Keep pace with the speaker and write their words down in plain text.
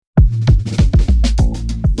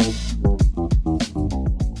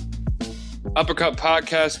Uppercut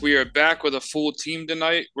podcast. We are back with a full team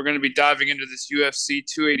tonight. We're going to be diving into this UFC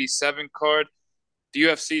 287 card. The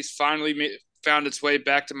UFC's finally found its way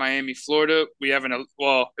back to Miami, Florida. We have it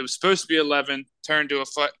was supposed to be 11, turned to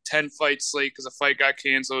a 10 fight slate because a fight got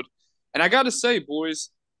canceled. And I got to say, boys,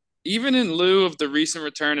 even in lieu of the recent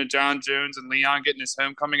return of John Jones and Leon getting his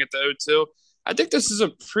homecoming at the O2, I think this is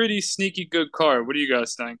a pretty sneaky good card. What do you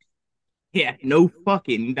guys think? Yeah, no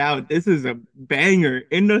fucking doubt. This is a banger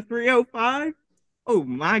in the 305. Oh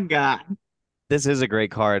my God. This is a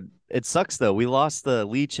great card. It sucks though. We lost the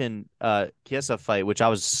Leech and Kiesa fight, which I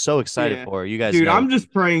was so excited Yeah. for. You guys Dude, know I'm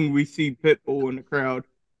just praying we see Pitbull in the crowd.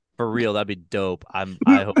 for real, that'd be dope. I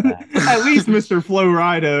hope that. At least Mr. Flo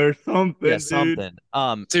Rida or Yeah, something, dude. something.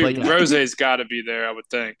 But Dude, yeah. Rose's got to be there, I would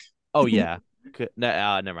think. Oh yeah.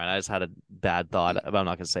 Never mind. I just had a bad thought, but I'm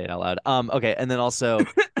not gonna say it out loud. Okay, and then also,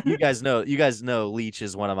 you guys know Leech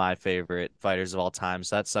is one of my favorite fighters of all time.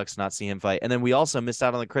 So that sucks to not see him fight. And then we also missed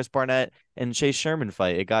out on the Chris Barnett and Chase Sherman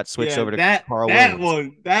fight. It got switched Yeah, over to that Carl that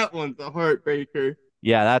Williams. one that one's a heartbreaker.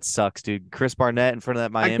 Yeah, that sucks, dude. Chris Barnett in front of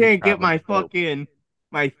that I Miami can't crowd get would my be dope.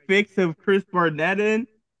 my fix of Chris Barnett in.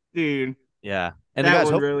 Dude, Yeah. And that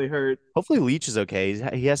guys, one really hurt. hopefully Leach is okay.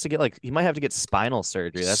 He has to get he might have to get spinal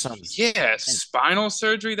surgery. That sounds Yeah, intense. spinal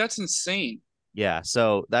surgery. That's insane. Yeah.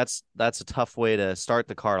 So that's a tough way to start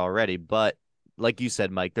the card already. But like you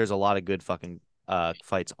said, Mike, there's a lot of good fucking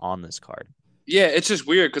fights on this card. Yeah, it's just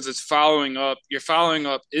weird because it's following up. You're following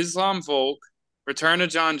up Islam Volk, return of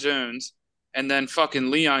John Jones, and then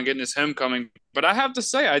fucking Leon getting his homecoming. But I have to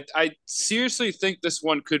say, I seriously think this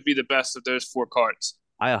one could be the best of those four cards.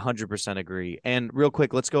 I 100% agree. And real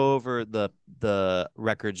quick, let's go over the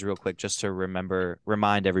records real quick just to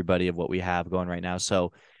remind everybody of what we have going right now.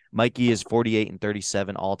 So Mikey is 48 and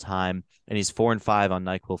 37 all time, and he's 4-5 on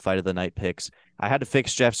NyQuil Fight of the Night picks. I had to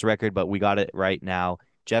fix Jeff's record, but we got it right now.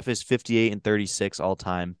 Jeff is 58 and 36 all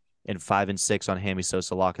time, and 5-6 on Hammy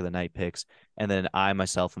Sosa Lock of the Night picks. And then I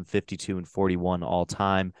myself am 52 and 41 all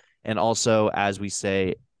time. And also, as we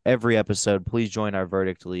say every episode, please join our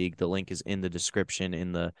Verdict League. The link is in the description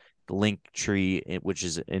in the link tree, which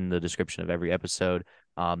is in the description of every episode.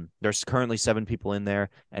 There's currently 7 people in there,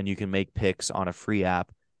 and you can make picks on a free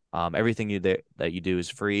app. Everything that you do is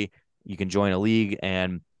free. You can join a league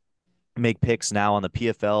and make picks now on the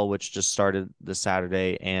PFL, which just started this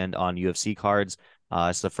Saturday, and on UFC cards.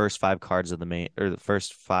 It's the first 5 cards of the main, or the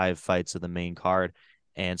first 5 fights of the main card,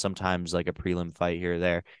 and sometimes like a prelim fight here or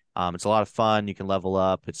there. It's a lot of fun. You can level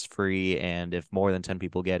up. It's free, and if more than 10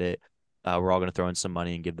 people get it, we're all going to throw in some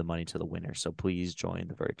money and give the money to the winner. So please join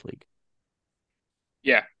the Verdict League.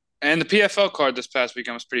 Yeah, and the PFL card this past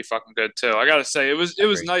weekend was pretty fucking good too. I gotta say, it was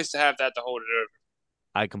Agree. nice to have that to hold it over.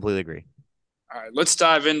 I completely agree. All right, let's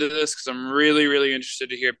dive into this because I'm really, really interested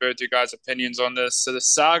to hear both your guys' opinions on this. So the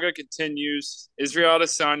saga continues. Israel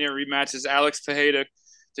Adesanya rematches Alex Pereira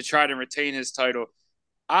to try to retain his title.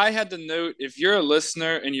 I had to note if you're a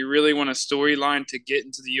listener and you really want a storyline to get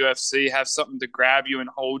into the UFC, have something to grab you and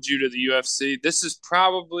hold you to the UFC, this is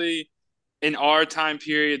probably in our time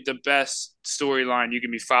period the best storyline you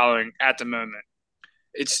can be following at the moment.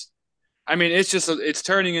 It's, I mean, it's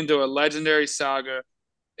turning into a legendary saga.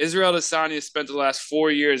 Israel Adesanya spent the last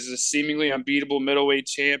 4 years as a seemingly unbeatable middleweight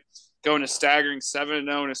champ, going a staggering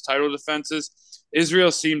 7-0 in his title defenses.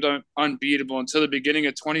 Israel seemed unbeatable until the beginning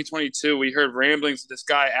of 2022. We heard ramblings of this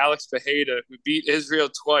guy, Alex Pereira, who beat Israel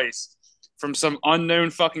twice from some unknown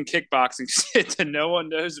fucking kickboxing shit that no one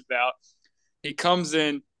knows about. He comes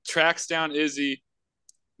in, tracks down Izzy,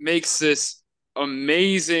 makes this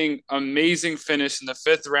amazing, amazing finish in the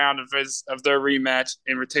 5th round of their rematch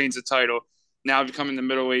and retains the title, now becoming the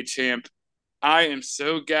middleweight champ. I am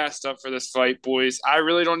so gassed up for this fight, boys. I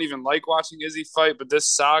really don't even like watching Izzy fight, but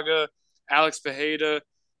this saga, Alex Pereira,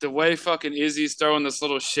 the way fucking Izzy's throwing this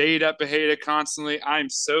little shade at Pereira constantly, I'm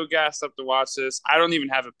so gassed up to watch this. I don't even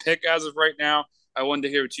have a pick as of right now. I wanted to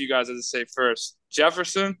hear what you guys had to say first.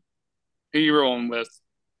 Jefferson, who you rolling with?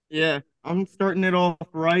 Yeah, I'm starting it off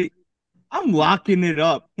right. I'm locking it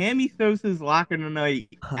up. Hammy Sosa's locking the night.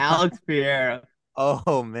 Alex Pereira.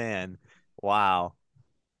 Oh man. Wow.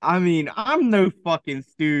 I mean, I'm no fucking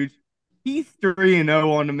stooge. He's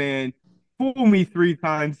 3-0 on the man. Fool me 3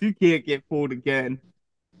 times. You can't get fooled again.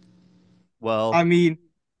 Well, I mean,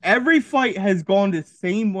 every fight has gone the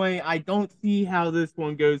same way. I don't see how this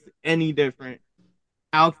one goes any different.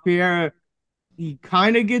 Alex Pereira, he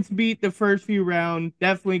kind of gets beat the first few rounds,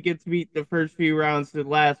 definitely gets beat the first few rounds to the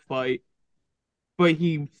last fight, but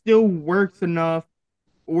he still works enough,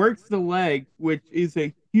 works the leg, which is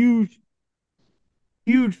a huge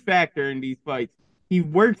factor in these fights. He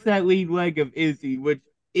works that lead leg of Izzy, which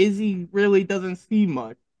Izzy really doesn't see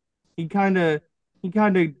much. He kind of he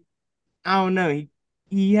kind of I don't know.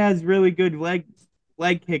 He has really good leg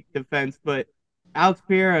kick defense, but Alex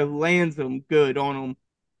Pereira lands them good on him.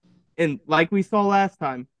 And like we saw last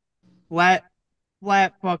time, flat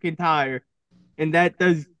flat fucking tire, and that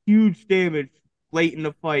does huge damage late in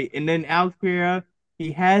the fight. And then Alex Pereira,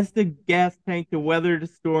 he has the gas tank to weather the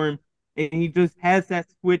storm, and he just has that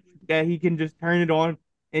switch that he can just turn it on,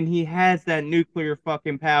 and he has that nuclear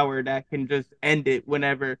fucking power that can just end it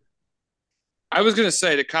whenever. I was gonna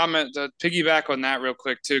say to piggyback on that real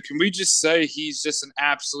quick too. Can we just say he's just an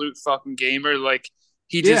absolute fucking gamer? Like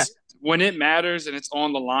he Yeah. just when it matters and it's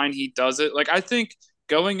on the line, he does it. Like I think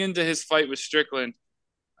going into his fight with Strickland,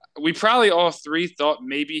 we probably all three thought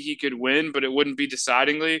maybe he could win, but it wouldn't be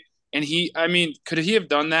decidingly. And I mean, could he have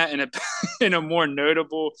done that in a in a more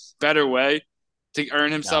notable, better way to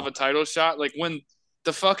earn himself No. a title shot? Like when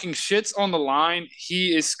the fucking shit's on the line,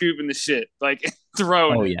 he is scooping the shit, like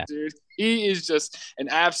throwing Oh it, yeah. dude. He is just an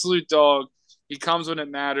absolute dog. He comes when it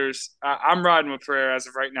matters. I'm riding with Pereira as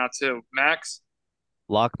of right now too. Max,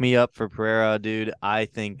 Lock me up for Pereira, dude. I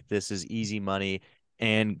think this is easy money.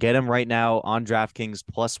 And get him right now on DraftKings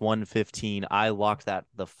plus 115. I locked that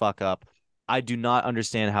the fuck up. I do not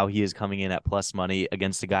understand how he is coming in at plus money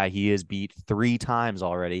against a guy he has beat 3 times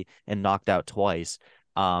already and knocked out twice.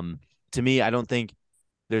 To me, I don't think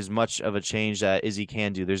there's much of a change that Izzy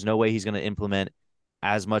can do. There's no way he's going to implement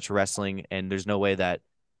as much wrestling, and there's no way that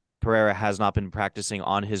Pereira has not been practicing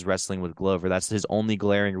on his wrestling with Glover. That's his only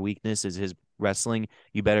glaring weakness is his wrestling.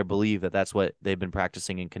 You better believe that that's what they've been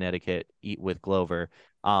practicing in Connecticut with Glover.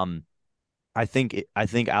 Um, I think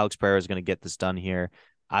Alex Pereira is going to get this done here.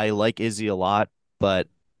 I like Izzy a lot, but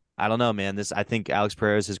I don't know, man. I think Alex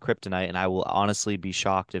Pereira is his kryptonite, and I will honestly be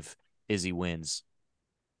shocked if Izzy wins.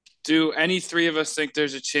 do any three of us think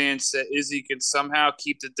there's a chance that Izzy can somehow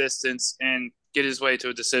keep the distance and get his way to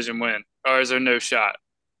a decision win, or is there no shot?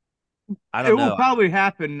 I It don't will know. probably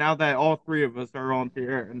happen now that all three of us are on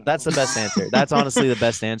Pierre That's now. the best answer. That's honestly the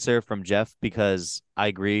best answer from Jeff because I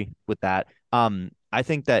agree with that. I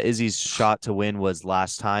think that Izzy's shot to win was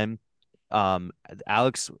last time.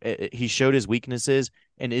 Alex, he showed his weaknesses,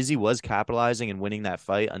 and Izzy was capitalizing and winning that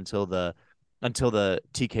fight until the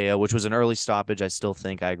TKO, which was an early stoppage. I still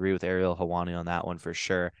think I agree with Ariel Hawani on that one for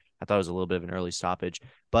sure. I thought it was a little bit of an early stoppage,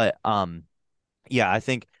 but yeah, I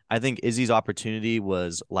think Izzy's opportunity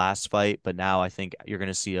was last fight, but now I think you're going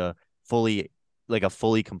to see fully a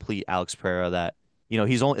fully complete Alex Pereira that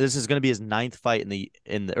he's only this is going to be his ninth fight in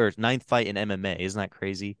the or ninth fight in MMA. Isn't that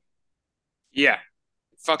crazy? Yeah,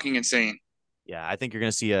 fucking insane. Yeah, I think you're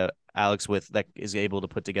going to see a Alex with that is able to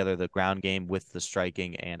put together the ground game with the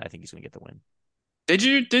striking, and I think he's going to get the win. Did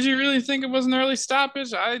you really think it was an early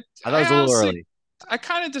stoppage? I thought it I was a little honestly early. I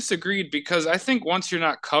kind of disagreed because I think once you're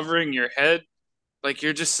not covering your head, like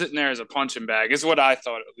you're just sitting there as a punching bag, is what I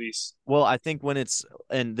thought at least. Well, I think when it's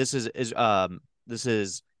and this is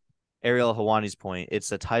Ariel Hawani's point.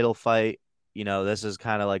 It's a title fight. This is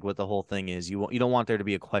kind of like what the whole thing is. You don't want there to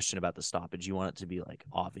be a question about the stoppage. You want it to be like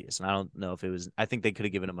obvious. And I don't know if it was. I think they could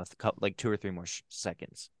have given him like 2 or 3 more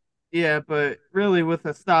seconds. Yeah, but really, with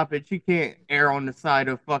a stoppage, you can't err on the side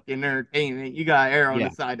of fucking entertainment. You gotta err on Yeah,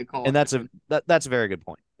 the side of and caution. that's a very good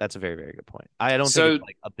point. That's a very very good point. I don't think it's So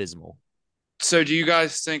like abysmal. so do you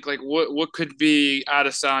guys think like what could be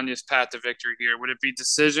Adesanya's path to victory here? Would it be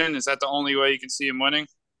decision? Is that the only way you can see him winning?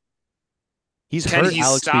 He's Can hurt he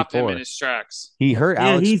Alex stop him in before. his tracks? He hurt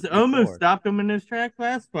Yeah, Alex he's almost before, stopped him in his tracks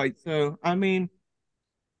last fight. So I mean,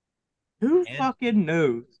 who and fucking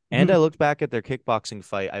knows? And I looked back at their kickboxing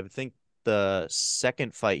fight. I think the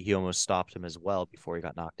second fight he almost stopped him as well before he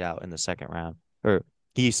got knocked out in the second round. Or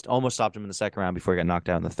he almost stopped him in the second round before he got knocked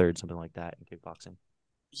out in the third, something like that in kickboxing.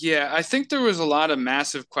 Yeah, I think there was a lot of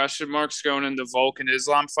massive question marks going into Volk and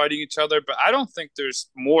Islam fighting each other, but I don't think there's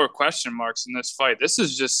more question marks in this fight. This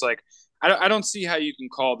is just like I don't see how you can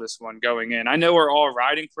call this one going in. I know we're all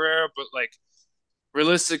riding Pereira, but like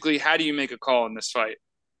realistically, how do you make a call in this fight?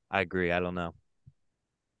 I agree. I don't know.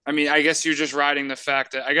 I mean, I guess you're just riding the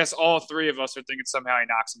fact that I guess all three of us are thinking somehow he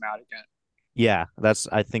knocks him out again. Yeah,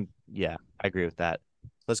 yeah, I agree with that.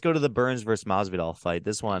 Let's go to the Burns versus Masvidal fight.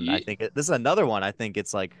 This one, this is another one. I think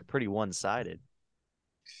it's like pretty one-sided.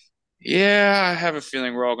 Yeah, I have a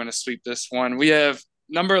feeling we're all going to sweep this one. We have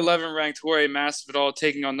number 11 ranked Jorge Masvidal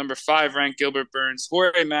taking on number 5 ranked Gilbert Burns.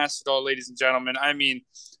 Jorge Masvidal, ladies and gentlemen. I mean,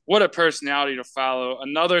 what a personality to follow.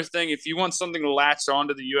 Another thing, if you want something to latch on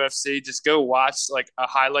to the UFC, just go watch like a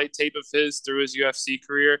highlight tape of his through his UFC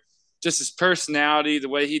career. Just his personality, the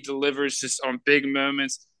way he delivers just on big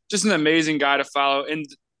moments. Just an amazing guy to follow. And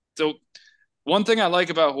the One thing I like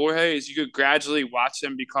about Jorge is you could gradually watch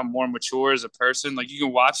him become more mature as a person. Like you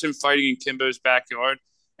can watch him fighting in Kimbo's backyard,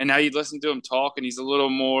 and now you listen to him talk, and he's a little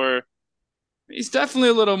more. He's definitely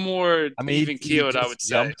a little more I mean, even keeled, I would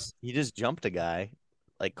say. he just jumped a guy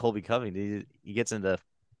like Colby Covington. He gets into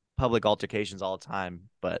public altercations all the time,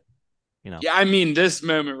 but you know, Yeah, I mean this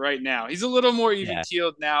moment right now, he's a little more even yeah,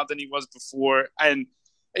 keeled now than he was before, and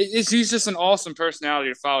he's just an awesome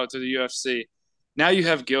personality to follow to the UFC. Now you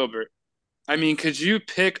have Gilbert. I mean, could you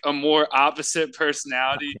pick a more opposite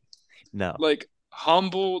personality? no, Like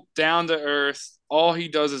humble, down to earth. All he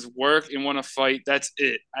does is work and want to fight. That's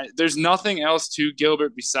it. There's nothing else to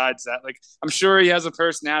Gilbert besides that. Like I'm sure he has a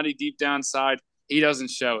personality deep down inside. He doesn't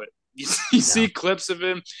show it. You see no. clips of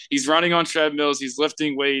him. He's running on treadmills. He's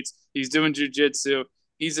lifting weights. He's doing jujitsu.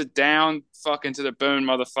 He's a down fucking to the bone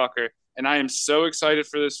motherfucker. And I am so excited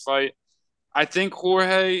for this fight. I think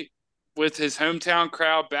Jorge, with his hometown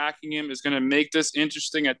crowd backing him, is going to make this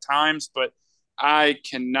interesting at times, but I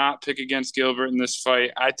cannot pick against Gilbert in this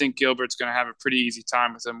fight. I think Gilbert's going to have a pretty easy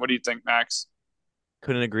time with him. What do you think, Max?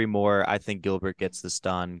 Couldn't agree more. I think Gilbert gets this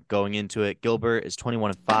done. Going into it, Gilbert is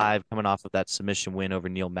 21-5, coming off of that submission win over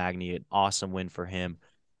Neil Magny. An awesome win for him.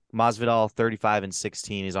 Masvidal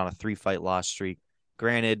 35-16. He's on a 3-fight loss streak.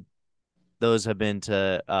 Granted, those have been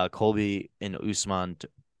to Colby and Usman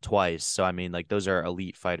twice. So I mean, like those are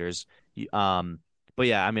elite fighters. Um, but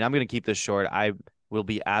yeah, I mean, I'm gonna keep this short. I will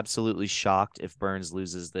be absolutely shocked if Burns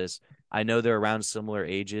loses this. I know they're around similar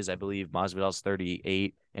ages. I believe Masvidal's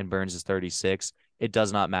 38 and Burns is 36. It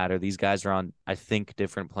does not matter. These guys are on, I think,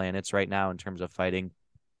 different planets right now in terms of fighting.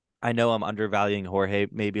 I know I'm undervaluing Jorge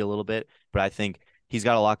maybe a little bit, but I think he's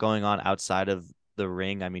got a lot going on outside of the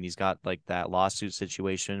ring. I mean, he's got like that lawsuit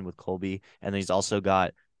situation with Colby, and then he's also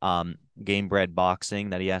got game bred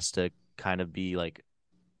boxing that he has to kind of be like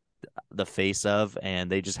the face of,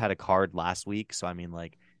 and they just had a card last week. So I mean,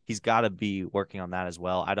 like he's got to be working on that as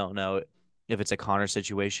well. I don't know if it's a Connor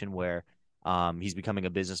situation where he's becoming a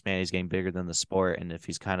businessman, he's getting bigger than the sport, and if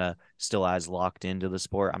he's kind of still as locked into the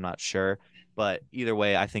sport, I'm not sure. But either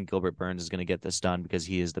way, I think Gilbert Burns is going to get this done because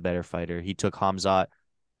he is the better fighter. He took Hamzat,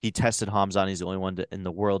 he tested Hamzat, and he's the only one in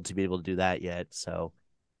the world to be able to do that yet. So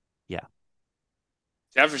yeah,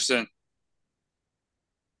 Jefferson.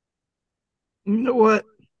 You know what?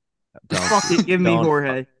 don't Fuck it, give me don't.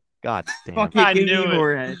 Jorge. God damn. Fuck it, I give me knew it.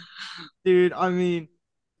 Jorge. Dude, I mean,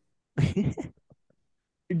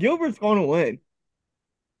 Gilbert's gonna win,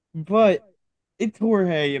 but it's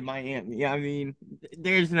Jorge in Miami. I mean,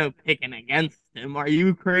 there's no picking against him. Are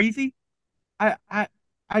you crazy? I, I,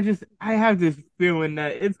 I have this feeling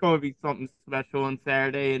that it's gonna be something special on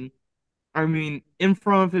Saturday, and I mean, in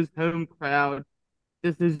front of his home crowd,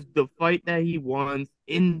 this is the fight that he wants.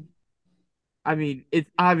 I mean, it's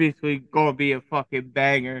obviously gonna be a fucking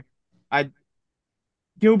banger. I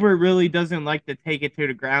Gilbert really doesn't like to take it to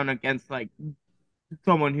the ground against like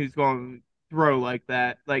someone who's going to throw like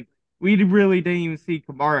that. Like we really didn't even see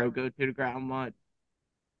Camaro go to the ground much.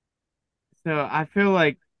 So I feel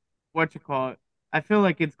like what you call it. I feel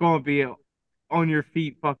like it's going to be a on your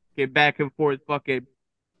feet, fucking back and forth,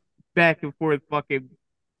 fucking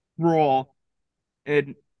brawl.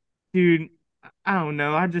 And dude, I don't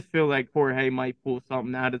know. I just feel like Jorge might pull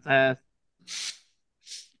something out his ass.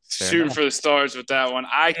 Fair Shooting enough. for the stars with that one.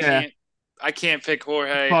 Yeah, I can't pick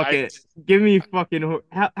Jorge. fuck it. Give me fucking.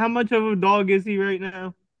 How much of a dog is he right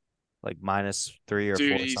now? Like -3 or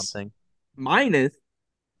Dude, 4 he's something. Minus.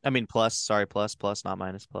 I mean, plus. Sorry, plus, not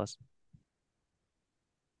minus, plus.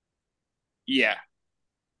 yeah.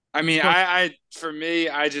 I mean, Fuck. for me,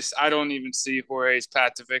 I don't even see Jorge's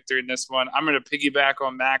path to victory in this one. I'm gonna piggyback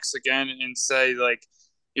on Max again and say like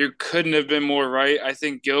you couldn't have been more right. I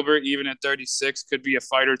think Gilbert, even at 36, could be a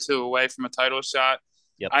fight or two away from a title shot.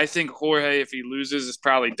 Yep. I think Jorge, if he loses, is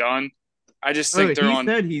probably done. I just Oh, think they're he on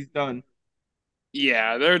said he's done.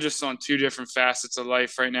 yeah, they're just on two different facets of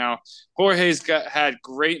life right now. Had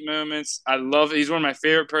great moments. He's one of my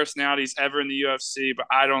favorite personalities ever in the UFC, but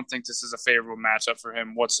I don't think this is a favorable matchup for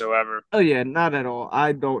him whatsoever. Oh yeah, not at all.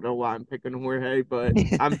 I don't know why I'm picking Jorge, but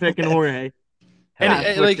I'm picking Jorge. Hell And Gotta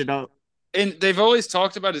yeah. switch it up. and they've always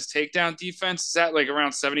talked about his takedown defense is at like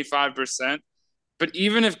around 75%. But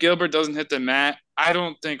even if Gilbert doesn't hit the mat, I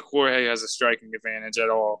don't think Jorge has a striking advantage at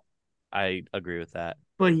all. I agree with that.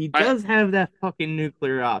 But he I does have that fucking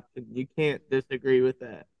nuclear option. You can't disagree with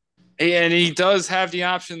that. and he does have the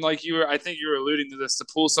option, like I think you were alluding to this, to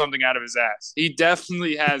pull something out of his ass. He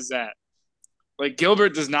definitely has that. Like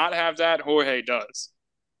Gilbert does not have that. Jorge does.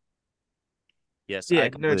 Yes, I Yeah,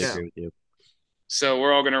 no completely agree doubt. with you. So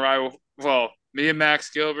we're all gonna ride with me and Max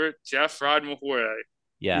Gilbert, Jeff riding with Jorge.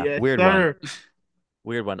 Yeah, Yes, weird one. sir.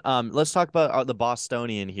 Weird one. Let's talk about the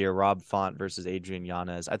Bostonian here, Rob Font versus Adrian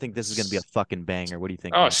Yanez. I think this is gonna be a fucking banger. What do you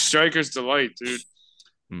think, Oh, Mike? striker's delight, dude.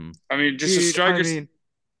 Hmm. I mean, just a Dude, I striker's mean,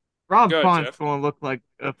 Rob good, Font's Jeff. gonna look like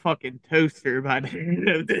a fucking toaster by the end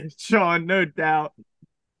of this, Sean, no doubt.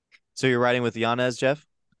 So you're riding with Yanez, Jeff?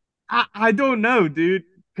 I don't know, dude,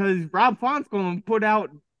 because Rob Font's gonna put out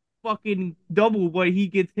fucking double what he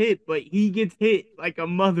gets hit, but he gets hit like a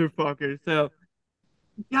motherfucker. So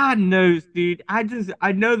God knows, dude. I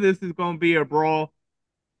know this is gonna be a brawl,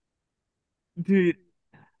 dude.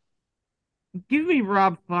 Give me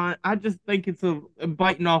Rob Font. I just think it's a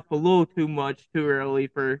biting off a little too much too early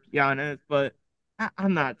for Giannis, but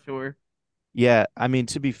I'm not sure. Yeah, I mean,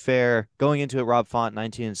 to be fair, going into it, Rob Font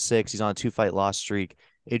 19-6, he's on a 2-fight loss streak.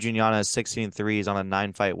 Adrian Yanez 16-3, he's on a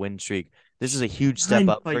 9-fight win streak. This is a huge step Nine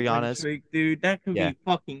up for fight win Yanez. streak, dude. That could Yeah, be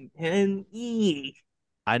fucking 10. Eek.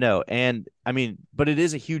 I know. And I mean, but it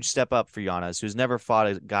is a huge step up for Yanez, who's never fought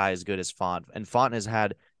a guy as good as Font. And Font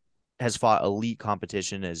has fought elite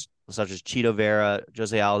competition as such as Cheeto Vera,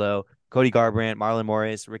 Jose Aldo, Cody Garbrandt, Marlon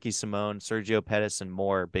Moraes, Ricky Simone, Sergio Pettis, and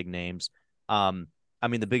more big names. Um, I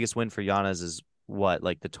mean, the biggest win for Yanez is what,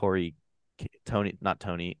 like the Tony, not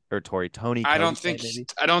Tony, or Tony I Cody don't think fight, maybe?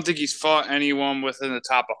 I don't think he's fought anyone within the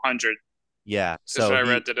top 100. Yeah. Just So what I he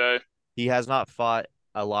read today. he has not fought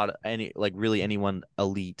a lot of any like really anyone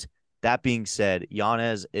elite. That being said,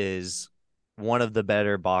 Yanez is one of the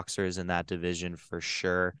better boxers in that division for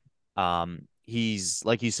sure. He's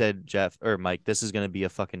like you said, Jeff or Mike, this is going to be a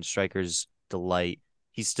fucking striker's delight.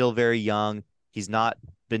 He's still very young. He's not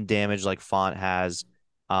been damaged like Font has.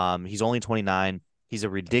 He's only 29. He's a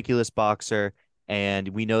ridiculous boxer, and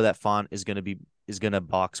we know that Font is going to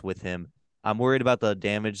box with him. I'm worried about the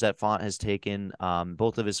damage that Font has taken.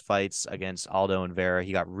 Both of his fights against Aldo and Vera,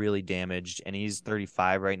 he got really damaged, and he's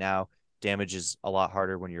 35 right now. Damage is a lot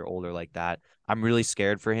harder when you're older like that. I'm really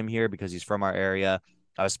scared for him here because he's from our area.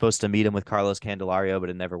 I was supposed to meet him with Carlos Candelario, but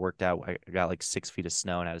it never worked out. I got like 6 feet of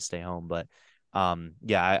snow and had to stay home. But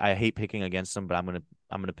yeah, I hate picking against him, but I'm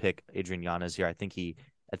gonna pick Adrian Yanez here. He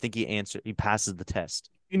passes the test.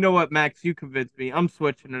 You know what, Max? You convinced me. I'm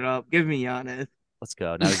switching it up. Give me Giannis. Let's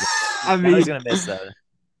go. Now he's I now he's mean, gonna miss though.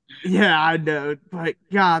 yeah, I know, but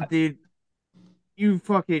God, dude, you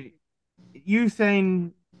fucking, you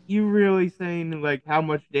saying, you really saying like how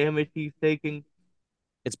much damage he's taking?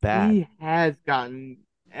 It's bad. He has gotten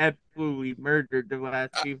absolutely murdered the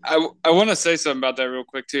last few. I want to say something about that real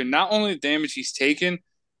quick too. Not only the damage he's taken,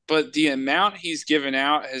 but the amount he's given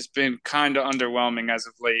out has been kind of underwhelming as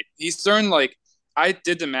of late. He's thrown like I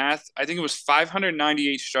did the math. I think it was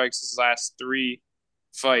 598 strikes his last three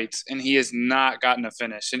fights, and he has not gotten a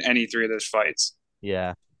finish in any three of those fights.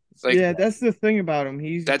 Yeah. It's like Yeah, that's the thing about him.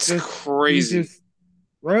 that's He crazy. just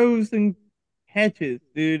throws and catches,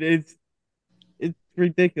 dude. It's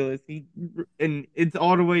ridiculous. And it's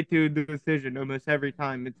all the way to the decision almost every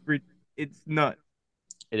time. It's nuts.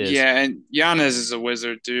 It is. Yeah, and Yanez is a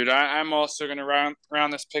wizard, dude. I'm also gonna round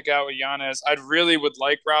this pick out with Yanez. I really would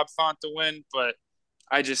like Rob Font to win, but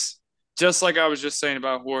I just like I was just saying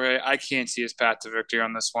about Jorge, I can't see his path to victory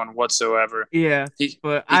on this one whatsoever. Yeah, He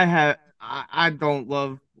but he I don't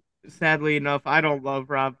love. Sadly enough, I don't love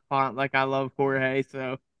Rob Font like I love Jorge,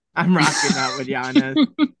 so I'm rocking out with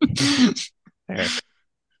Giannis. Fair.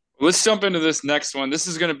 Let's jump into this next one. This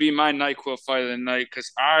is going to be my NyQuil fight of the night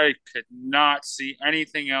because I could not see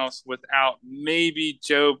anything else without maybe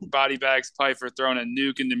Joe Bodybags Piper throwing a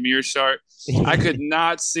nuke into Mearshart. I could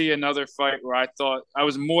not see another fight where I thought I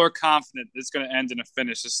was more confident it's going to end in a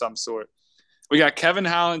finish of some sort. We got Kevin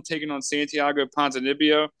Holland taking on Santiago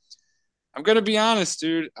Ponzinibbio. I'm going to be honest,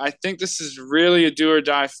 dude. I think this is really a do or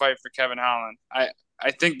die fight for Kevin Holland.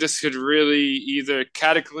 I think this could really either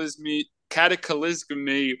cataclysm,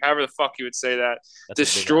 however the fuck you would say that, That's a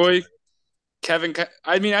big ass destroy word. Kevin.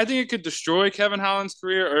 I mean, I think it could destroy Kevin Holland's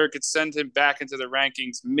career, or it could send him back into the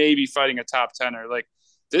rankings, maybe fighting a top tenner. Like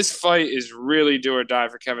this fight is really do or die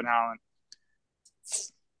for Kevin Holland.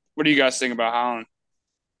 What do you guys think about Holland?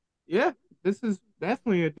 Yeah, this is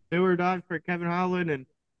definitely a do or die for Kevin Holland, and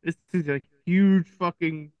this is a huge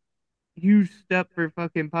step for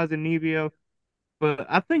fucking Ponzinibbio. But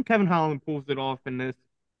I think Kevin Holland pulls it off in this.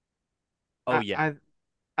 Oh I, yeah.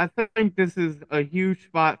 I I think this is a huge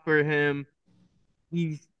spot for him.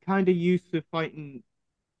 He's kind of used to fighting.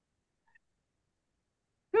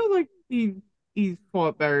 I feel like he's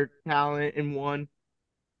fought better talent and won,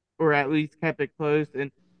 or at least kept it close.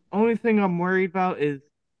 And only thing I'm worried about is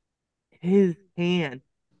his hand.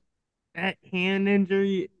 That hand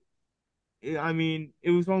injury. I mean,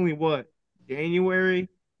 it was only what January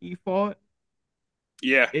he fought,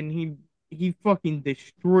 Yeah, and he fucking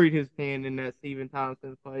destroyed his hand in that Stephen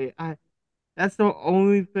Thompson fight. That's the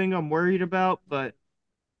only thing I'm worried about, but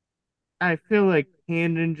I feel like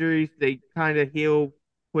hand injuries, they kind of heal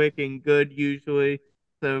quick and good usually.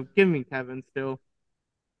 So give me Kevin still.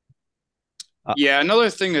 Uh, Yeah, another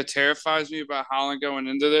thing that terrifies me about Holland going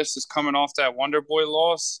into this is coming off that Wonder Boy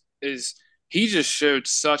loss is he just showed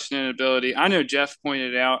such an inability. I know Jeff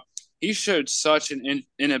pointed out he showed such an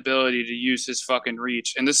inability to use his fucking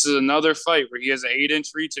reach. And this is another fight where he has an 8-inch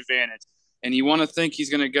reach advantage. And you want to think he's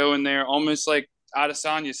going to go in there almost like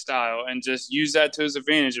Adesanya style and just use that to his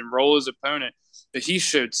advantage and roll his opponent. But he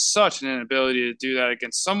showed such an inability to do that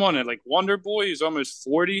against someone at like Wonder Boy who's almost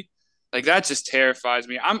 40. Like that just terrifies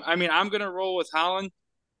me. I'm gonna roll with Holland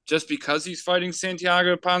just because he's fighting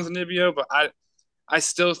Santiago Ponzinibbio, but I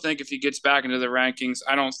still think if he gets back into the rankings,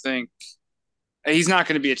 I don't think he's not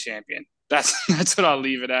going to be a champion. That's what I'll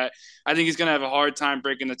leave it at. I think he's going to have a hard time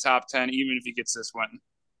breaking the top 10, even if he gets this win.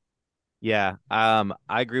 Yeah, I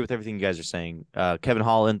agree with everything you guys are saying. Kevin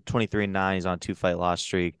Holland, 23-9, he's on a 2-fight loss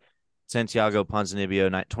streak. Santiago Ponzinibbio,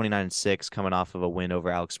 29-6, coming off of a win over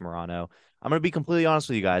Alex Morano. I'm gonna be completely honest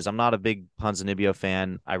with you guys. I'm not a big Ponzinibbio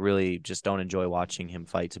fan. I really just don't enjoy watching him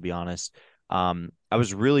fight, to be honest. I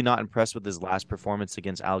was really not impressed with his last performance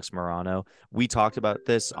against Alex Morano. We talked about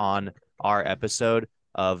this on our episode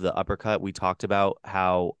of the Uppercut. We talked about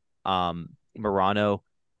how Morano,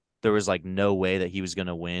 there was like no way that he was going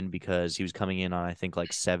to win because he was coming in on, I think,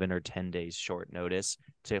 like 7 or 10 days short notice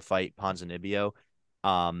to fight Ponzinibbio.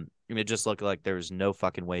 And it just looked like there was no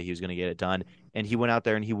fucking way he was going to get it done. And he went out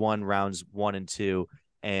there and he won rounds 1 and 2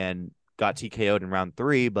 and got TKO'd in round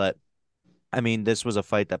 3. But I mean, this was a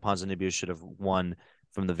fight that Ponzinibbio should have won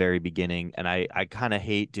from the very beginning. And I kind of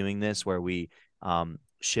hate doing this where we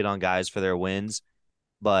shit on guys for their wins.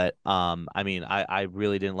 But I mean, I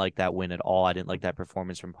really didn't like that win at all. I didn't like that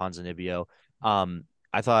performance from Ponzinibbio.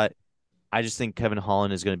 I thought I just think Kevin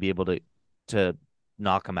Holland is going to be able to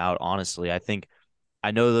knock him out. Honestly,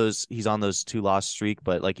 I know he's on those 2-loss streak,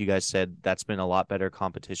 but like you guys said, that's been a lot better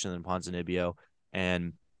competition than Ponzinibbio,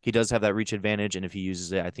 and he does have that reach advantage. And if he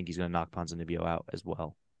uses it, I think he's going to knock Ponzinibbio out as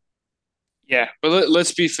well. Yeah, but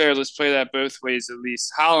let's be fair. Let's play that both ways at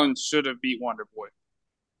least. Holland should have beat Wonder Boy.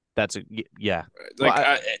 That's yeah. Well,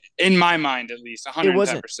 Like in my mind, at least it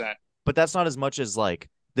wasn't, 110%. but that's not as much as like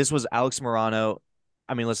this was Alex Morano.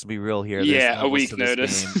 I mean, let's be real here. There's Yeah, a levels week to this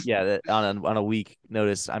notice. game. Yeah, on a week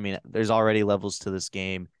notice. I mean, there's already levels to this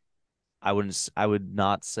game. I would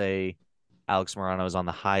not say Alex Morano is on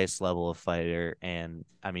the highest level of fighter, and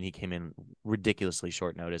I mean he came in ridiculously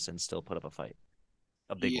short notice and still put up a fight,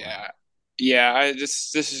 a big one. Yeah. Yeah,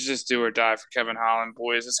 this is just do or die for Kevin Holland,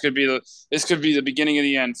 boys. This could be the beginning of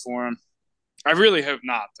the end for him. I really hope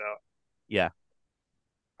not, though. Yeah,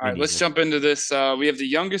 All me right, let's neither. jump into this. We have the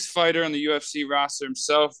youngest fighter on the UFC roster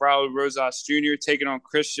himself, Raul Rosas Jr., taking on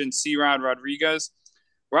Christian C-Rod Rodriguez.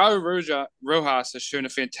 Rojas has shown a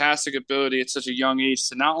fantastic ability at such a young age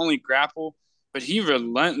to not only grapple, but he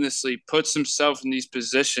relentlessly puts himself in these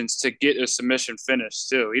positions to get a submission finish,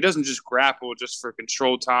 too. He doesn't just grapple just for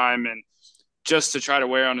control time and just to try to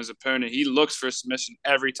wear on his opponent. He looks for a submission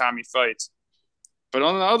every time he fights. But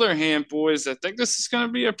on the other hand, boys, I think this is going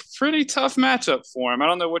to be a pretty tough matchup for him. I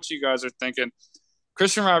don't know what you guys are thinking.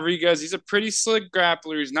 Christian Rodriguez, he's a pretty slick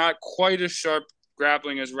grappler. He's not quite as sharp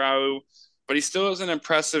grappling as Raul, but he still has an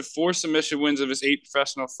impressive 4 submission wins of his 8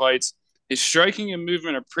 professional fights. His striking and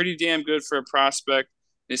movement are pretty damn good for a prospect.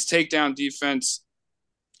 His takedown defense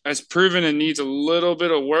has proven it needs a little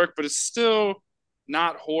bit of work, but it's still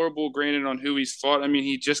not horrible, granted, on who he's fought. I mean,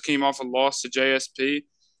 he just came off a loss to JSP,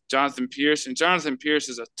 Jonathan Pierce, and Jonathan Pierce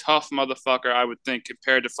is a tough motherfucker, I would think,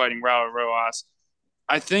 compared to fighting Raul Rojas.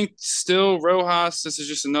 I think still Rojas, this is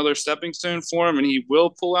just another stepping stone for him, and he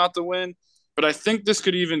will pull out the win. But I think this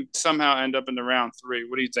could even somehow end up in the round 3.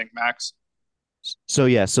 What do you think, Max? So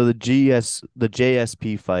yeah, so the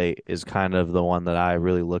JSP fight is kind of the one that I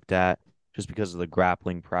really looked at just because of the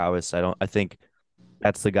grappling prowess. I think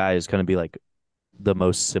that's the guy who's going to be like the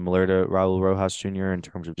most similar to Raul Rojas Jr. in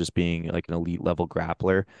terms of just being like an elite level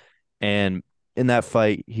grappler. And in that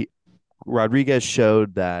fight, Rodriguez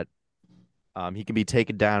showed that he can be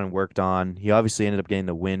taken down and worked on. He obviously ended up getting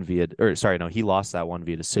the win he lost that one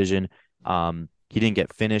via decision. He didn't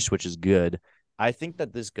get finished, which is good. I think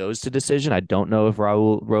that this goes to decision. I don't know if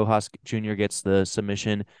Raul Rojas Jr. gets the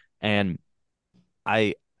submission, and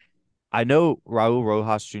I I know Raul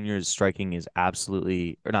Rojas Jr.'s striking is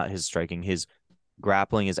absolutely, or not his striking, his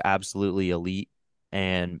grappling is absolutely elite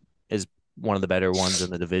and is one of the better ones in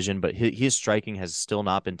the division, but his striking has still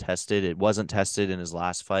not been tested. It wasn't tested in his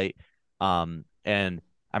last fight. And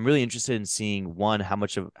I'm really interested in seeing one, how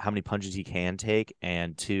many punches he can take,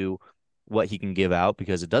 and two, what he can give out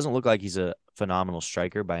because it doesn't look like he's a phenomenal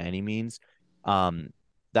striker by any means. Um,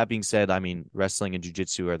 that being said, I mean, wrestling and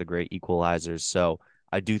jiu-jitsu are the great equalizers. So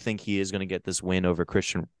I do think he is going to get this win over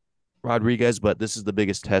Christian Rodriguez, but this is the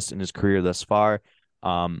biggest test in his career thus far.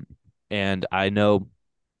 Um, and I know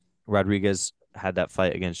Rodriguez had that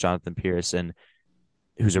fight against Jonathan Pierce, and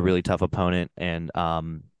who's a really tough opponent. And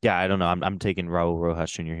yeah, I don't know. I'm taking Raul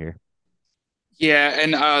Rojas Jr. here. Yeah,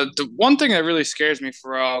 and the one thing that really scares me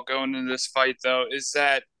for all going into this fight though is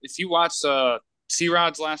that if you watch C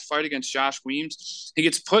Rod's last fight against Josh Weems, he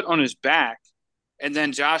gets put on his back, and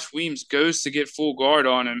then Josh Weems goes to get full guard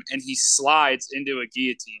on him, and he slides into a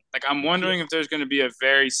guillotine. Like I'm Yeah. wondering if there's going to be a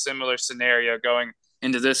very similar scenario going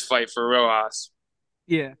into this fight for Rojas.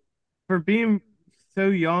 Yeah. For being so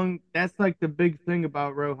young, that's like the big thing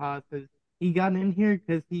about Rojas is he got in here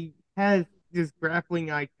because he has this grappling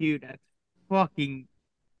IQ that's fucking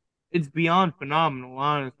it's beyond phenomenal,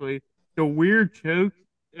 honestly. The weird choke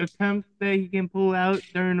attempts that he can pull out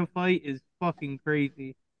during a fight is fucking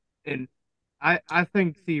crazy. And I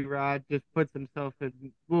think C Rod just puts himself in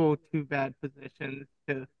a little too bad positions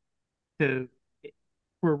to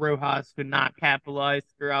for Rojas to not capitalize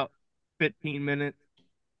throughout 15 minutes.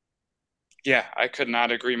 Yeah, I could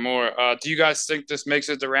not agree more. Do you guys think this makes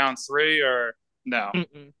it to round three or no?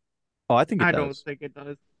 Mm-mm. Oh, I think it I don't does. think it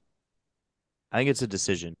does. I think it's a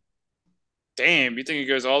decision. Damn, you think it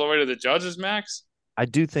goes all the way to the judges, Max? I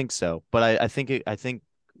do think so, but I think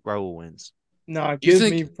Raul wins. Nah, You give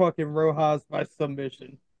think me fucking Rojas by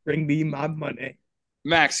submission. Bring me my money.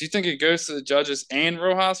 Max? You think it goes to the judges and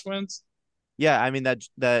Rojas wins? Yeah, I mean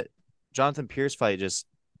that Jonathan Pierce fight, just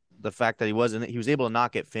the fact that he was able to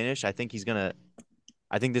not get finished. I think there's gonna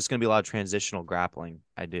be a lot of transitional grappling.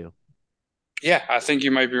 I do. Yeah, I think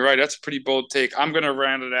you might be right. That's a pretty bold take. I'm gonna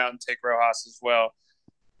round it out and take Rojas as well.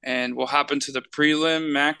 And we'll hop into the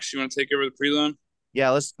prelim. Max, you want to take over the prelim? Yeah,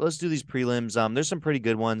 let's do these prelims. There's some pretty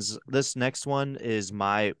good ones. This next one is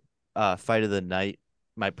my fight of the night,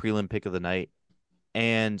 my prelim pick of the night,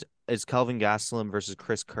 and it's Kelvin Gastelum versus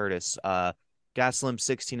Chris Curtis. Gastelum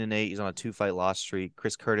 16-8. He's on a 2-fight loss streak.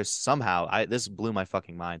 Chris Curtis somehow, I this blew my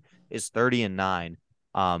fucking mind, is 30-9.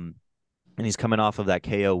 Um, and he's coming off of that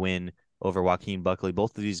KO win over Joaquin Buckley.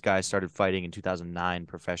 Both of these guys started fighting in 2009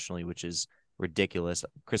 professionally, which is ridiculous.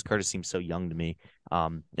 Chris Curtis seems so young to me,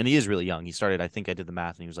 and he is really young. He started, I think I did the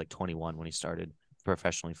math, and he was like 21 when he started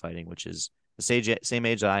professionally fighting, which is the same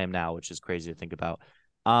age that I am now, which is crazy to think about.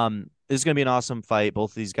 This is going to be an awesome fight.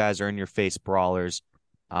 Both of these guys are in your face brawlers,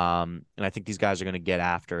 and I think these guys are going to get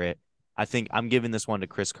after it. I think I'm giving this one to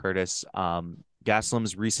Chris Curtis.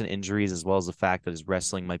 Gaslam's recent injuries, as well as the fact that his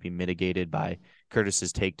wrestling might be mitigated by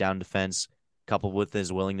Curtis's takedown defense, coupled with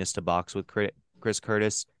his willingness to box with Chris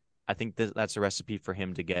Curtis, I think that's a recipe for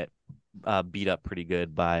him to get beat up pretty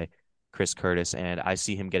good by Chris Curtis. And I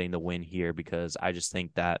see him getting the win here because I just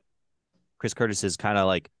think that Chris Curtis is kind of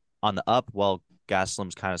like on the up while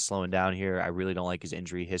Gaslam's kind of slowing down here. I really don't like his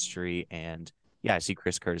injury history. And yeah, I see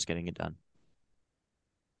Chris Curtis getting it done.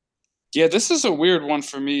 Yeah, this is a weird one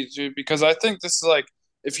for me, dude, because I think this is like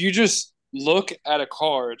if you just look at a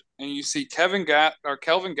card and you see Kelvin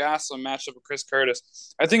Gastelum matched up with Chris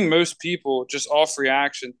Curtis, I think most people just off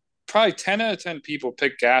reaction, probably 10 out of 10 people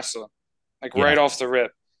pick Gastelum, like Yeah, right off the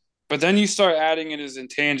rip. But then you start adding in his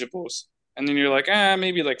intangibles, and then you're like,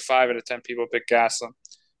 maybe like 5 out of 10 people pick Gastelum.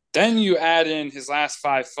 Then you add in his last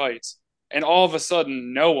 5 fights, and all of a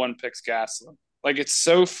sudden, no one picks Gastelum. Like it's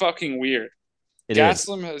so fucking weird. it is.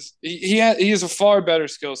 Gaslam he has a far better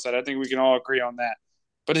skill set. I think we can all agree on that.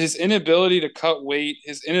 But his inability to cut weight,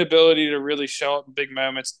 his inability to really show up in big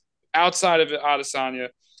moments outside of Adesanya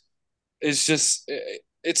is just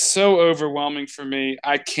it's so overwhelming for me.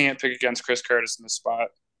 I can't pick against Chris Curtis in this spot.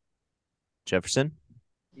 Jefferson.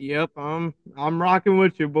 Yep, I'm rocking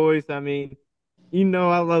with you boys. I mean, you know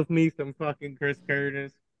I love me some fucking Chris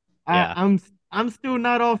Curtis. I, Yeah. I'm I'm still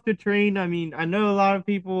not off the train. I mean, I know a lot of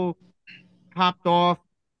people hopped off.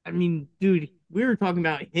 I mean, dude, we were talking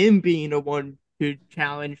about him being the one to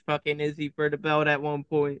challenge fucking Izzy for the belt at one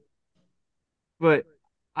point. But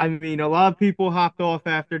I mean, a lot of people hopped off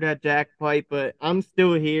after that Jack fight, but I'm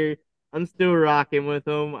still here. I'm still rocking with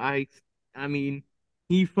him. I mean,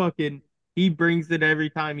 he fucking he brings it every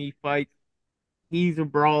time he fights. He's a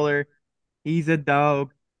brawler. He's a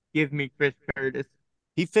dog. Give me Chris Curtis.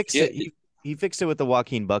 He fixed Yeah, it. He fixed it with the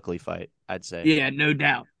Joaquin Buckley fight, I'd say. Yeah, no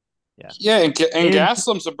doubt. Yeah. yeah, and And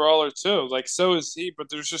Gaslam's a brawler too. Like so is he, but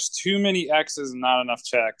there's just too many X's and not enough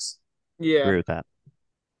checks. yeah, Agree with that.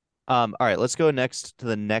 All right, let's go next to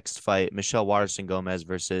the next fight. Michelle Waterson Gomez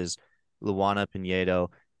versus Luana Pinedo.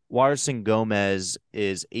 Waterson Gomez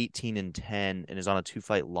is 18-10 and is on a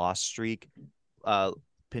 2-fight loss streak.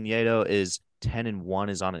 Pinedo is 10-1,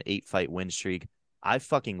 is on an 8-fight win streak. I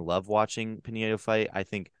fucking love watching Pinedo fight. I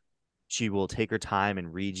think she will take her time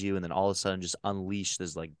and read you, and then all of a sudden just unleash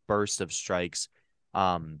this like burst of strikes.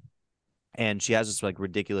 Um, and she has this like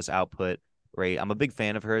ridiculous output rate. I'm a big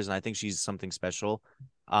fan of hers, and I think she's something special.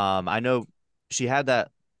 I know she had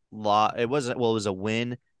that law. It wasn't well, it was a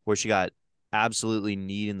win where she got absolutely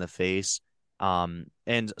kneed in the face.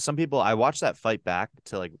 And some people, I watched that fight back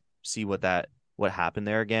to like see what happened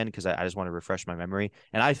there again because I just want to refresh my memory,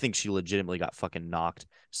 and I think she legitimately got fucking knocked.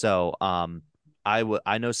 So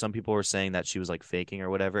I know some people were saying that she was like faking or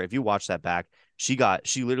whatever. If you watch that back, she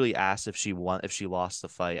literally asked if she lost the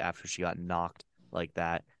fight after she got knocked like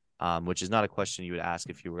that. Which is not a question you would ask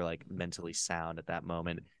if you were like mentally sound at that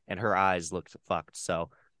moment. And her eyes looked fucked. So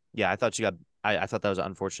yeah, I thought that was an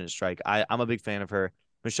unfortunate strike. I'm a big fan of her.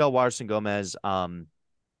 Michelle Waterson Gomez,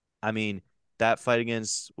 I mean, that fight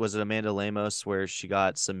against, was it Amanda Lemos where she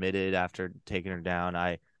got submitted after taking her down?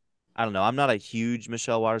 I don't know. I'm not a huge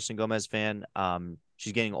Michelle Waterson Gomez fan.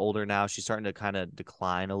 She's getting older now. She's starting to kind of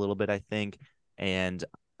decline a little bit, I think. And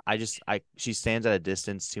she stands at a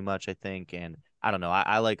distance too much, I think. And I don't know.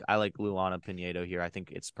 I like Luana Pinedo here. I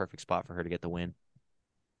think it's a perfect spot for her to get the win.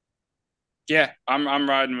 Yeah, I'm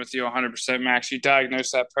riding with you 100%, Max. You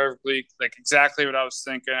diagnosed that perfectly, like exactly what I was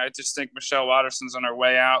thinking. I just think Michelle Watterson's on her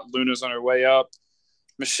way out, Luna's on her way up.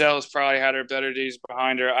 Michelle's probably had her better days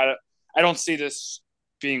behind her. I don't see this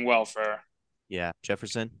being well for her. Yeah,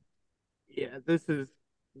 Jefferson. Yeah, this is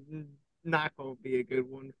not going to be a good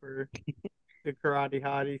one for the Karate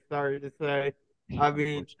Hottie. Sorry to say. I mean,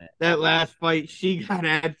 Unfortunate. that last fight, she got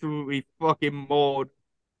absolutely fucking mauled.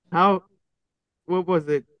 How? What was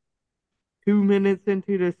it? 2 minutes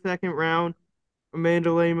into the second round,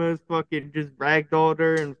 Amanda Lemos fucking just ragdolled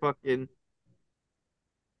her and fucking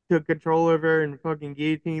took control of her and fucking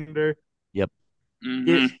guillotined her. Yep. Get,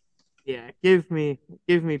 Mm-hmm. yeah, give me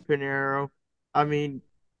Pinero. I mean,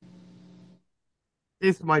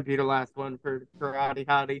 this might be the last one for Karate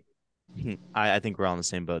Hottie. I think we're on the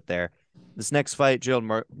same boat there. This next fight, Gerald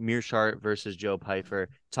Mearshart versus Joe Pyfer.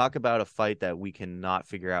 Talk about a fight that we cannot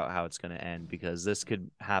figure out how it's going to end because this could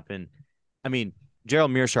happen. I mean, Gerald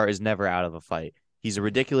Mearshart is never out of a fight. He's a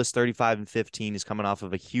ridiculous 35-15. He's coming off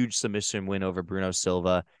of a huge submission win over Bruno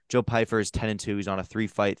Silva. Joe Pyfer is 10-2. He's on a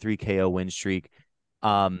 3-fight, 3 KO win streak.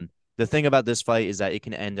 The thing about this fight is that it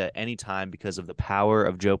can end at any time because of the power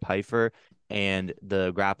of Joe Pyfer and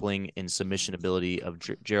the grappling and submission ability of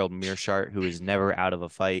Gerald Mearshart, who is never out of a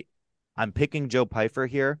fight. I'm picking Joe Pyfer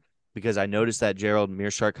here because I noticed that Gerald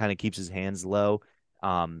Mearshart kind of keeps his hands low.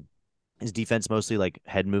 His defense mostly like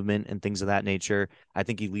head movement and things of that nature. I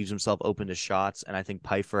think he leaves himself open to shots, and I think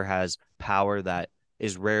Pyfer has power that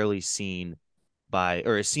is rarely seen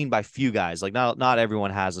is seen by few guys. Like not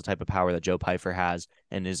everyone has the type of power that Joe Pyfer has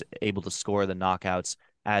and is able to score the knockouts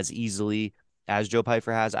as easily as Joe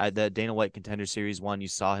Pyfer has. The Dana White Contender Series one, you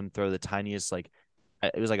saw him throw the tiniest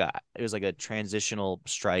it was like a transitional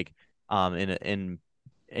strike, and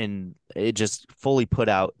it just fully put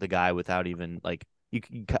out the guy without even like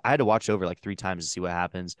I had to watch over like 3 times to see what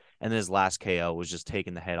happens, and then his last KO was just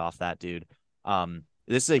taking the head off that dude.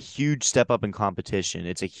 This is a huge step up in competition.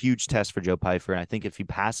 It's a huge test for Joe Pyfer, and I think if he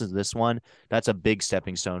passes this one, that's a big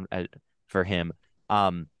stepping stone for him.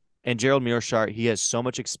 And Gerald Mearshart, he has so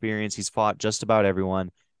much experience. He's fought just about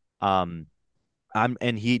everyone. Um,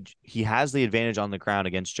 and he has the advantage on the ground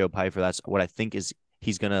against Joe Pyfer. That's what I think is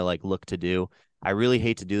he's gonna like look to do. I really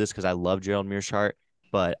hate to do this because I love Gerald Mearshart,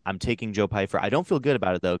 but I'm taking Joe Pyfer. I don't feel good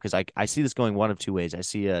about it though because I see this going one of two ways. I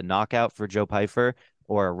see a knockout for Joe Pyfer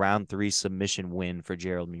or a round 3 submission win for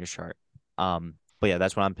Gerald Mearshart. But yeah,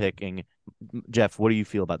 that's what I'm picking. Jeff, what do you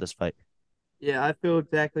feel about this fight? Yeah, I feel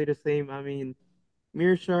exactly the same. I mean,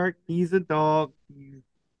 Mearshart, he's a dog.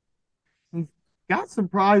 He's got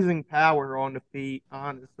surprising power on the feet,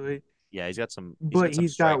 honestly. Yeah, he's But got some he's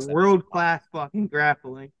got strikes that world class fucking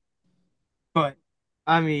grappling. But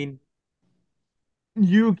I mean,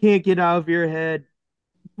 you can't get out of your head.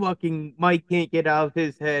 Fucking Mike can't get out of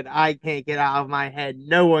his head. I can't get out of my head.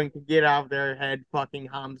 No one can get out of their head. Fucking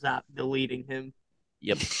Hamzat deleting him.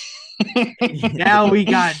 Yep. Now we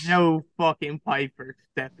got Joe fucking Piper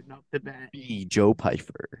stepping up to bat. Be Joe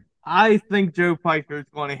Pyfer. I think Joe Piper is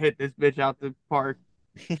going to hit this bitch out the park.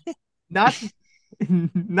 Not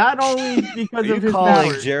not only Are because you of his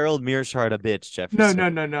calling power. Gerald Mearshart a bitch, No, Jefferson? no,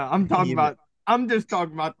 no, no. I'm just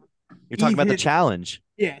talking about. You're talking about the hit, challenge.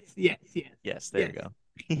 Yes, yes, yes. Yes, there you go.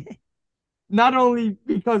 Not only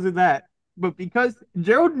because of that, but because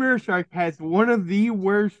Gerald Meerschaert has one of the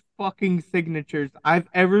worst fucking signatures I've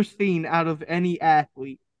ever seen out of any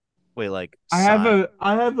athlete. Wait, like I have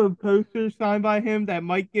sign. a poster signed by him that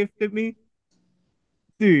Mike gifted me.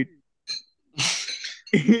 Dude,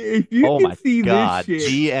 if you Oh can my see this God, shit,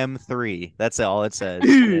 GM3. That's all it says.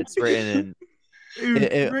 And dude, it's written in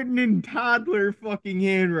it's written in toddler fucking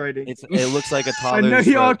handwriting. it looks like a I toddler know just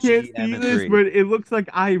y'all wrote can't see this, GM3. but it looks like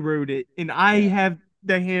I wrote it, and I Yeah. have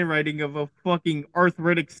the handwriting of a fucking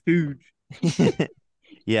arthritic stooge.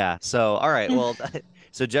 Yeah. So, all right. Well,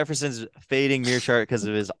 so Jefferson's fading Mearshart because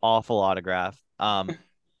of his awful autograph.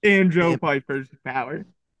 And Joe Damn, Piper's power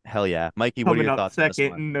hell yeah. Mikey, what are coming your up thoughts on this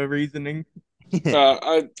second one? in the reasoning.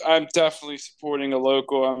 I'm definitely supporting a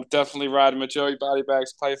local. I'm definitely riding with Joey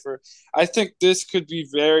Bodybags Piper. I think this could be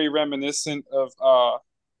very reminiscent of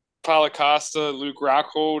Paulo Costa, Luke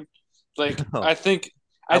Rockhold. Like Oh, I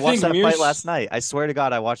I watched think that fight Mears. last night. I swear to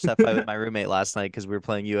God, I watched that fight with my roommate last night because we were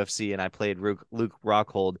playing UFC and I played Luke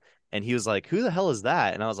Rockhold and he was like, "Who the hell is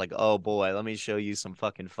that?" And I was like, "Oh boy, let me show you some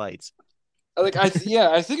fucking fights." Yeah,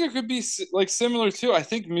 I think it could be like similar too. I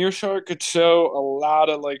think Mearshart could show a lot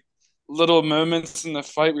of like little moments in the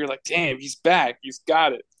fight where you're like, damn, he's back, he's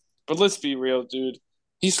got it. But let's be real, dude.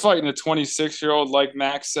 He's fighting a 26-year-old, like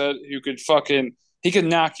Max said, who could fucking he could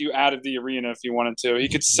knock you out of the arena if he wanted to. He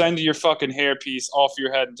could Yeah. send your fucking hairpiece off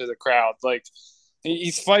your head into the crowd. Like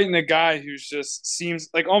he's fighting a guy who's just seems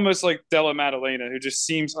like almost like Della Maddalena, who just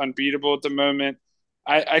seems unbeatable at the moment.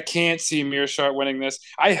 I can't see Mearshart winning this.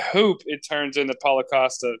 I hope it turns into Paulo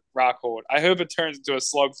Costa Rockhold. I hope it turns into a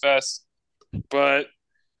slugfest, but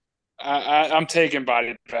I'm taking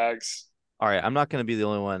body bags. All right, I'm not gonna be the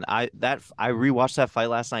only one. I rewatched that fight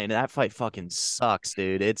last night, and that fight fucking sucks,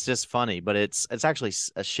 dude. It's just funny, but it's actually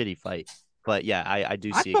a shitty fight. But yeah, I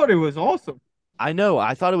do I see it. thought it was awesome. I know.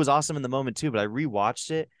 I thought it was awesome in the moment too, but I rewatched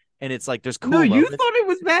it, and it's like there's No, cool you moments. thought it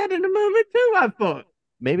was bad in the moment too. I thought.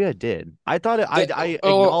 Maybe I did. I thought it, The, I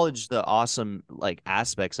oh, acknowledged the awesome like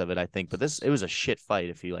aspects of it. I think, but this it was a shit fight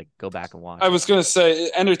if you like go back and I watch it. was gonna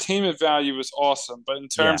say entertainment value was awesome, but in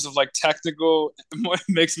Yeah, terms of like technical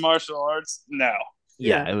mixed martial arts, no.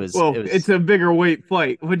 yeah. Yeah. It Well, it's was a bigger weight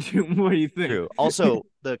fight. What do you think? true. Also,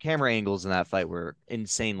 the camera angles in that fight were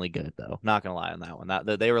insanely good, though. Not gonna lie on that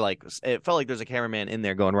one. They were like, it felt like there's a cameraman in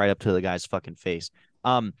there going right up to the guy's fucking face.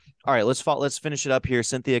 All right, let's finish it up here.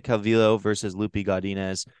 Cynthia Calvillo versus Lupi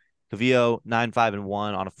Godinez. Calvillo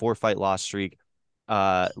 9-5-1 on a 4-fight loss streak.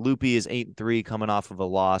 Lupi is 8-3 coming off of a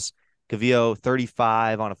loss. Calvillo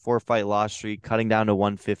 35 on a 4-fight loss streak, cutting down to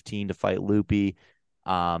 115 to fight Lupi.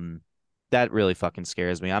 Um, that really fucking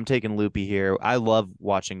scares me. I'm taking Loopy here. I love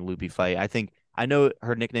watching Loopy fight. I know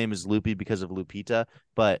her nickname is Loopy because of Lupita,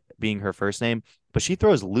 but being her first name, but she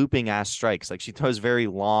throws looping ass strikes. Like she throws very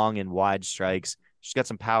long and wide strikes. She's got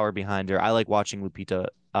some power behind her. I like watching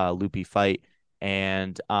Loopy fight.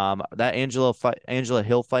 And that Angela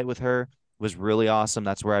Hill fight with her was really awesome.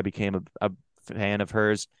 That's where I became a fan of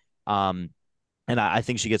hers. Um, and I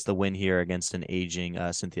think she gets the win here against an aging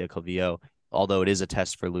Cynthia Calvillo, although it is a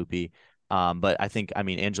test for Loopy. But I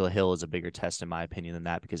mean, Angela Hill is a bigger test in my opinion than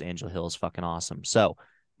that because Angela Hill is fucking awesome. So,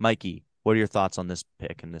 Mikey, what are your thoughts on this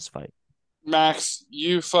pick in this fight? Max,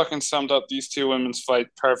 you fucking summed up these two women's fight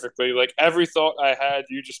perfectly. Like every thought I had,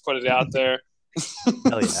 you just put it out there.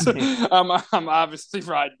 Hell So, yeah. I'm obviously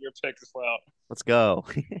riding your pick as well. Let's go.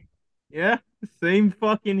 Yeah, same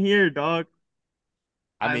fucking here, dog.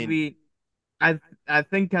 I I mean, mean, I I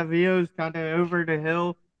think Cavillo's kind of over the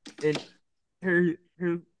hill, and her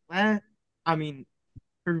last, I mean,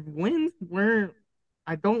 her wins weren't.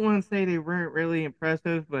 I don't want to say they weren't really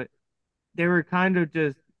impressive, but they were kind of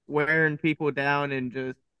just wearing people down and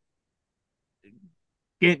just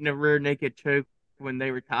getting a rear naked choke when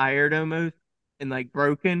they were tired almost and like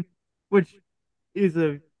broken, which is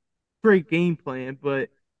a great game plan, but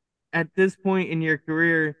at this point in your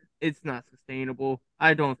career, it's not sustainable.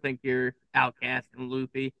 I don't think you're outcasting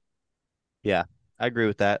Loopy. yeah, I agree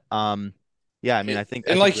with that. Yeah, I mean, I And think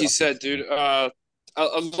like we you all see the said, dude, same.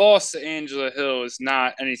 a loss to Angela Hill is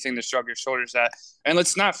not anything to shrug your shoulders at. And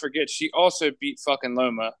let's not forget, she also beat fucking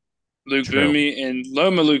Loma Luke True. Boomy, and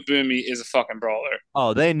Loma Luke Boomy is a fucking brawler.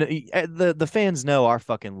 Oh, the fans know our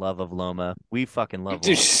fucking love of Loma. We fucking love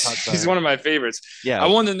Dude, Loma. We talked about she's her. one of my favorites. I Yeah.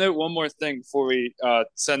 wanted to note one more thing before we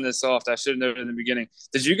send this off that I should have noted in the beginning.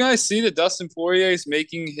 Did you guys see that Dustin Poirier is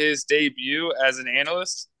making his debut as an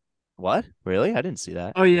analyst What? Really? I didn't see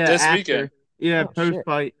that. Oh yeah, this weekend? after. Yeah, Oh post shit.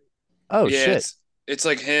 fight. Oh Yeah, shit. it's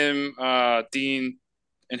like him, Dean,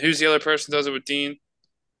 and who's the other person that does it with Dean?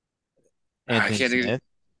 I Anthony can't think. Smith.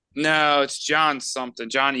 No, it's John something,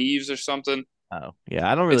 John Eves or something. Oh,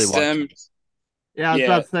 yeah. I don't really It's watch them. those. Yeah, I was Yeah.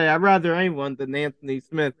 about to say I'd rather anyone than Anthony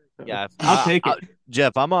Smith. So Yeah, I'll take it.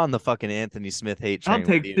 Jeff, I'm on the fucking Anthony Smith hate I'll train with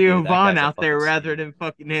take you, Theo dude. That Vaughn guy's a out there fucking rather snake. than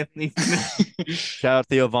fucking Anthony Smith. Shout out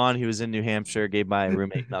Theo Vaughn. He was in New Hampshire. Gave my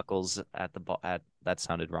roommate knuckles at the ball. At that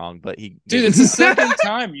sounded wrong, but he gave Dude, him it's the the knuckles. second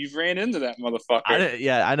time you've ran into that I motherfucker. didn't,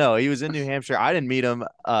 yeah, I know. He was in New Hampshire. I didn't meet him.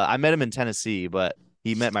 I met him in Tennessee, but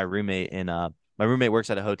he met my roommate in my roommate works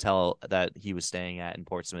at a hotel that he was staying at in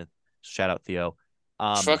Portsmouth. Shout out Theo.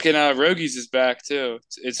 Fucking Rogies is back too.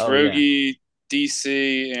 It's Oh yeah. Rogie,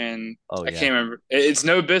 DC, and Oh I yeah. can't remember. It's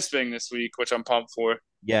no Bisping this week, which I'm pumped for.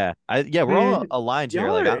 Yeah. We're all Man, aligned here.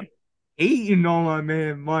 y'all Like are hating on my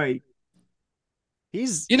man Mike.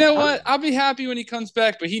 he's You know what? I'll be happy when he comes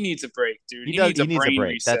back, but he needs a break, dude. He needs he a needs a brain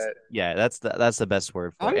break. reset. That's the best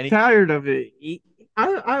word for it. I'm And tired of it.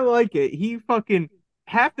 I like it. He fucking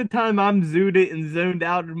half the time I'm zooted and zoned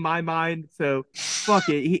out in my mind. So fuck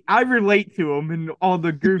it. I relate to him and all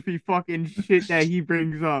the goofy fucking shit that he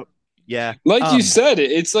brings up. yeah. Like you said,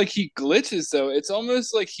 it's like he glitches though. It's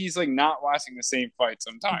almost like he's like not watching the same fight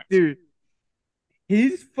sometimes. Dude,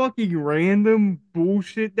 his fucking random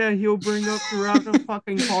bullshit that he'll bring up throughout the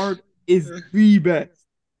fucking card is the best.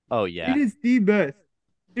 Oh It yeah. is the best.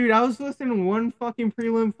 Dude, I was listening to one fucking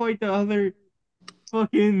prelim fight the other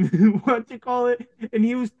fucking what you call it, and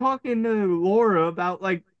he was talking to Laura about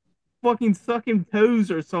like fucking sucking toes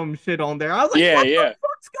or some shit on there. I was like, Yeah, what the yeah.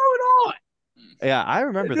 fuck's going on? Yeah, I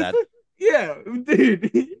remember This that. is, yeah, dude,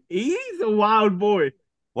 he's a wild boy.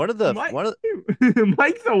 One of the Mike, one of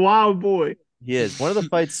Mike's a wild boy. He is. One of the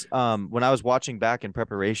fights when I was watching back in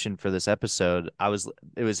preparation for this episode,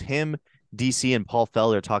 it was him, DC and Paul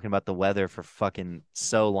Felder talking about the weather for fucking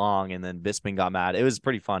so long, and then Bisping got mad. It was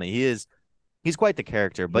pretty funny. He's quite the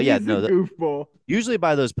character. But yeah, He's a no, goofball. usually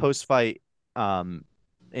by those post-fight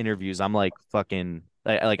interviews, I'm like fucking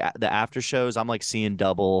like the after shows, I'm like seeing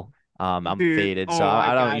double. I'm Dude, faded, so oh my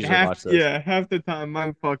I don't god. usually watch those. Yeah, half the time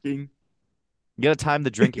I'm fucking You gotta time the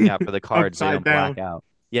drinking out for the cards so you upside don't black down. out.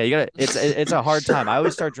 Yeah, you gotta. It's a hard time. I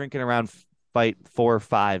always start drinking around fight 4 or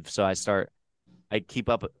 5, so I keep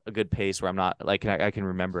up a good pace where I'm not like I can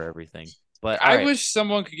remember everything. But all I right, wish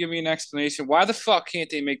someone could give me an explanation. Why the fuck can't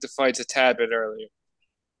they make the fights a tad bit earlier?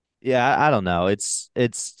 yeah, I don't know. It's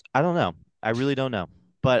I don't know. I really don't know.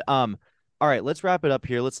 But all right, let's wrap it up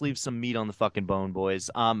here. Let's leave some meat on the fucking bone, boys.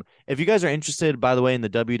 If you guys are interested, by the way, in the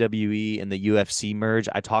WWE and the UFC merge,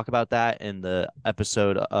 I talk about that in the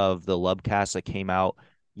episode of the Lubcast that came out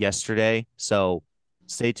yesterday. So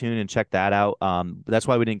stay tuned and check that out. That's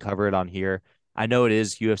why we didn't cover it on here. I know it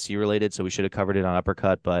is UFC related, so we should have covered it on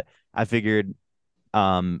Uppercut, but I figured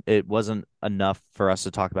it wasn't enough for us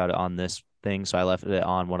to talk about it on this thing, so I left it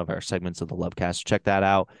on one of our segments of the Lubcast. Check that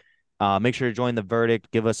out. Make sure to join the verdict.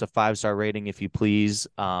 Give us a 5-star rating if you please.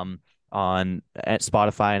 On at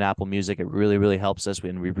Spotify and Apple Music, it really, really helps us,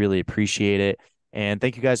 and we really appreciate it. And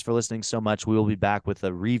thank you guys for listening so much. We will be back with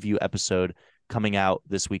a review episode coming out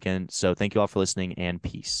this weekend. So thank you all for listening, and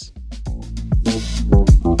peace.